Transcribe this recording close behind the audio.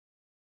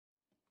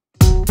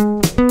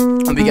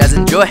Hope you guys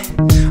enjoy.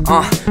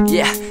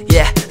 Yeah.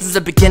 This is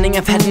the beginning.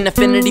 I've had an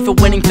affinity for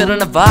winning,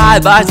 feeling a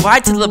vibe. Eyes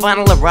wide till the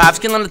vinyl arrives,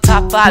 killing the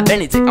top 5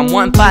 anything. I'm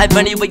 1-5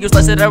 anyway. You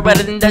slice it, I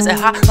read it, and there's a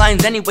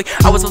hotlines anyway.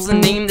 I was supposed to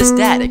name the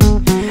static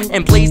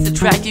and blaze the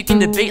track. You can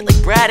debate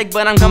like Braddock,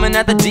 but I'm coming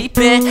at the deep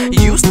end.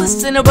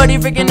 Useless and nobody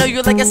freaking know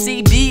you like a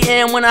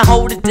CBN. When I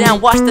hold it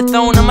down, watch the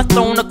throne, I'ma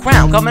throne a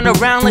crown. Coming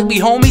around like we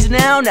homies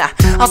now. Nah,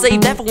 I'll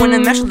save that for when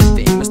I'm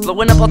actually famous.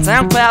 Blowing up on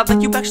SoundCloud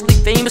like you actually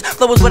famous.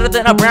 Flow is wetter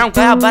than a brown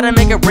cloud, about to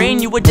make it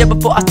rain. You were dead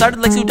before I started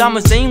like Saddam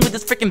Hussein with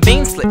this freaking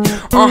vein slit.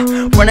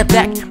 Run it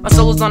back, my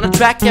soul is on the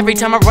track. Every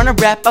time I run a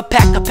rap, I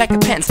pack a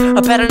pens,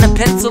 a pad and a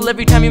pencil.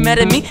 Every time you met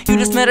at me, you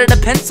just met at a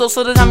pencil.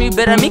 So the time you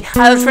bet at me,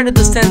 I shredded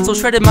the stencil,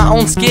 shredded my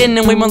own skin,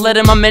 and way more lead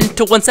in my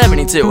mental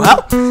 172.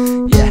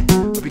 Yeah,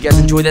 hope you guys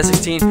enjoyed that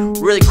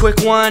 16. Really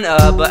quick one,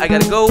 but I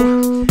gotta go.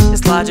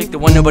 It's Logic, the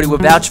one nobody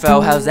would vouch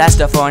for. How's that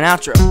stuff for an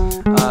outro?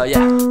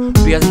 Yeah,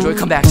 hope you guys enjoy.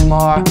 Come back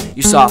tomorrow.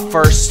 You saw it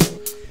first.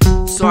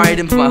 Sorry I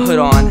didn't put my hood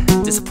on.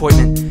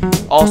 Disappointment.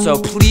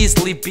 Also, please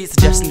leave beat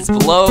suggestions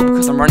below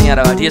because I'm running out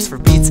of ideas for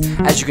beats,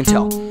 as you can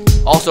tell.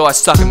 Also, I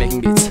suck at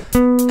making beats.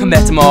 Come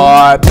back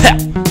tomorrow.